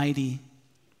Almighty,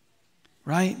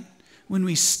 right? When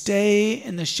we stay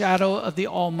in the shadow of the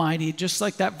Almighty, just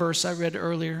like that verse I read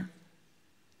earlier,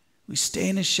 we stay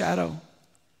in His shadow.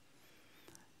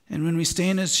 And when we stay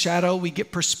in His shadow, we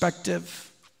get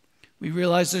perspective. We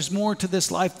realize there's more to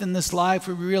this life than this life.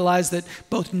 We realize that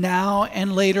both now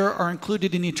and later are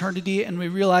included in eternity. And we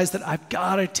realize that I've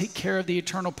got to take care of the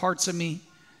eternal parts of me.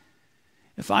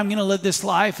 If I'm going to live this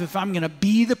life, if I'm going to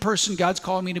be the person God's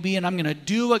called me to be, and I'm going to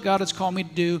do what God has called me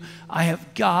to do, I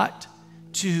have got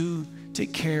to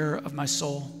take care of my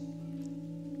soul.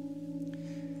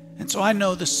 And so I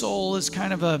know the soul is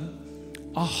kind of a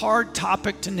hard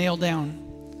topic to nail down.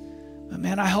 But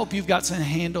man, I hope you've got some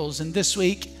handles. And this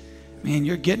week, man,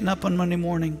 you're getting up on Monday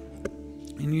morning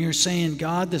and you're saying,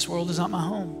 God, this world is not my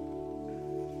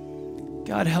home.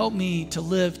 God, help me to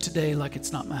live today like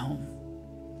it's not my home.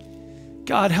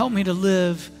 God, help me to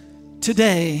live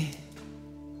today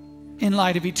in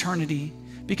light of eternity,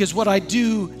 because what I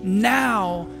do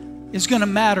now is going to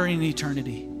matter in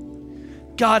eternity.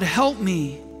 God, help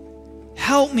me,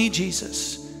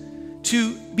 Jesus,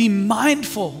 to be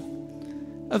mindful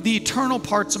of the eternal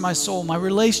parts of my soul, my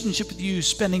relationship with you,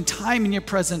 spending time in your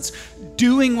presence,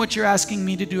 doing what you're asking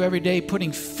me to do every day,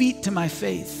 putting feet to my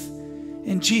faith.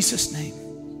 In Jesus' name.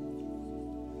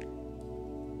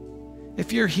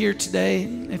 If you're here today,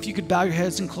 if you could bow your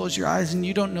heads and close your eyes and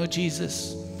you don't know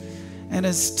Jesus, and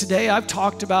as today I've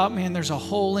talked about, man, there's a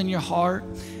hole in your heart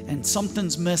and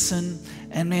something's missing,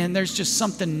 and man, there's just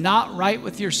something not right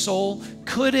with your soul.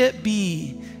 Could it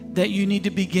be that you need to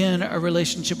begin a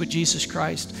relationship with Jesus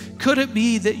Christ? Could it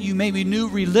be that you maybe knew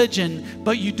religion,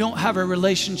 but you don't have a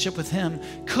relationship with Him?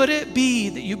 Could it be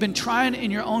that you've been trying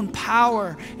in your own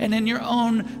power and in your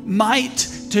own might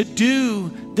to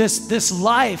do this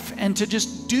life and to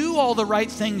just do all the right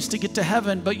things to get to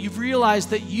heaven, but you've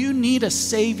realized that you need a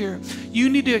Savior? You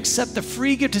need to accept the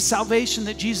free gift of salvation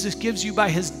that Jesus gives you by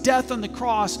His death on the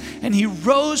cross, and He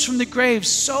rose from the grave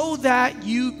so that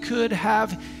you could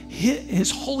have His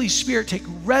Holy Spirit take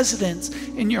residence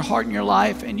in your heart and your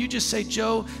life. And you just say,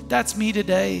 Joe, that's me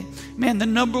today. Man, the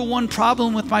number one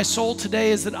problem with my soul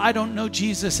today is that I don't know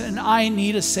Jesus and I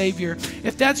need a Savior.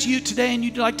 If that's you today and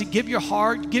you'd like to give your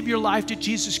heart, give your life to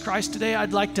Jesus Christ today,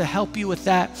 I'd like to help you with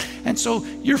that. And so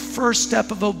your first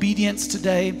step of obedience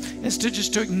today is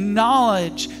to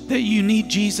acknowledge that you need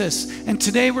Jesus. And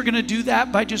today we're going to do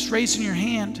that by just raising your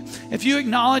hand. If you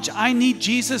acknowledge, I need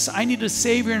Jesus, I need a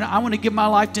Savior, and I want to give my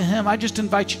life to Him, I just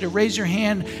invite you to raise your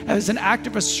hand as an act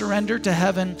of a surrender to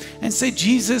heaven and say,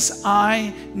 Jesus,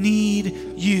 I need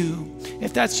you.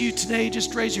 If that's you today,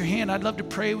 just raise your hand. I'd love to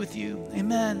pray with you.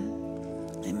 Amen.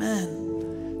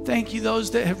 Amen. Thank you,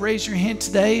 those that have raised your hand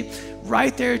today.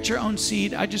 Right there at your own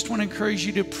seat, I just want to encourage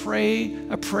you to pray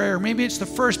a prayer. Maybe it's the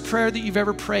first prayer that you've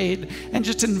ever prayed, and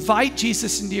just invite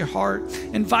Jesus into your heart.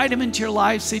 Invite Him into your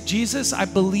life. Say, Jesus, I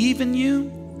believe in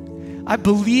you. I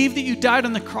believe that you died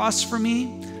on the cross for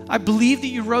me. I believe that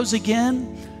you rose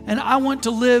again. And I want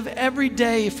to live every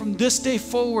day from this day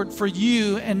forward for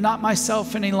you and not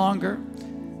myself any longer.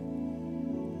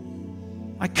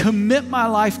 I commit my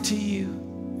life to you.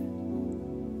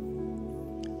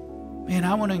 Man,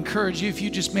 I want to encourage you, if you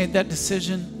just made that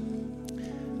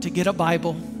decision, to get a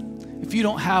Bible. If you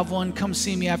don't have one, come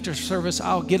see me after service.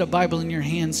 I'll get a Bible in your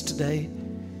hands today.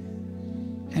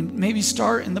 And maybe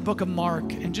start in the book of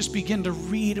Mark and just begin to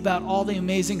read about all the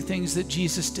amazing things that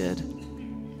Jesus did.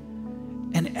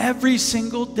 And every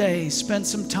single day, spend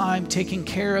some time taking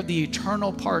care of the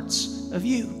eternal parts of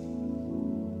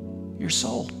you, your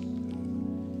soul.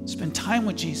 Spend time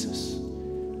with Jesus.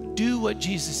 Do what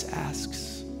Jesus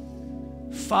asks.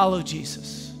 Follow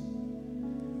Jesus.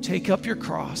 Take up your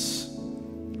cross.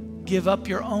 Give up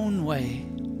your own way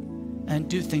and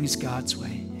do things God's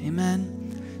way.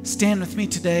 Amen. Stand with me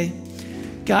today.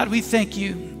 God, we thank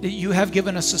you that you have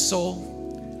given us a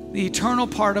soul, the eternal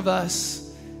part of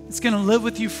us. It's going to live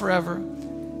with you forever.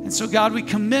 And so, God, we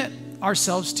commit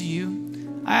ourselves to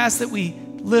you. I ask that we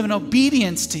live in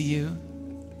obedience to you.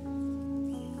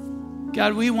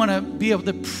 God, we want to be able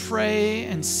to pray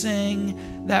and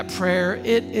sing that prayer,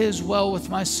 it is well with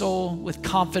my soul, with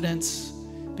confidence,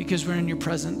 because we're in your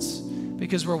presence,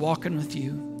 because we're walking with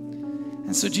you.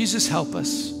 And so, Jesus, help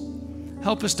us.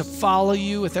 Help us to follow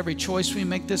you with every choice we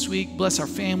make this week. Bless our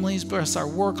families, bless our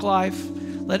work life.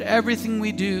 Let everything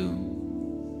we do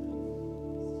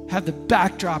have the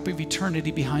backdrop of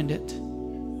eternity behind it,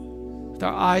 with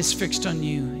our eyes fixed on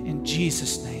you. In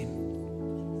Jesus' name,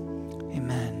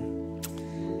 amen.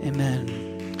 Amen.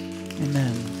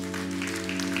 Amen.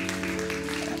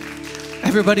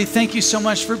 Everybody, thank you so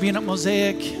much for being at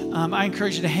Mosaic. I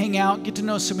encourage you to hang out, get to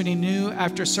know somebody new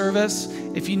after service.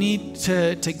 If you need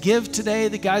to give today,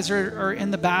 the guys are in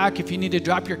the back. If you need to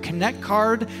drop your Connect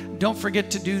card, don't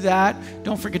forget to do that.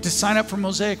 Don't forget to sign up for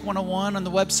Mosaic 101 on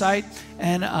the website,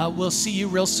 and we'll see you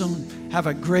real soon. Have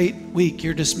a great week.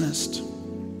 You're dismissed.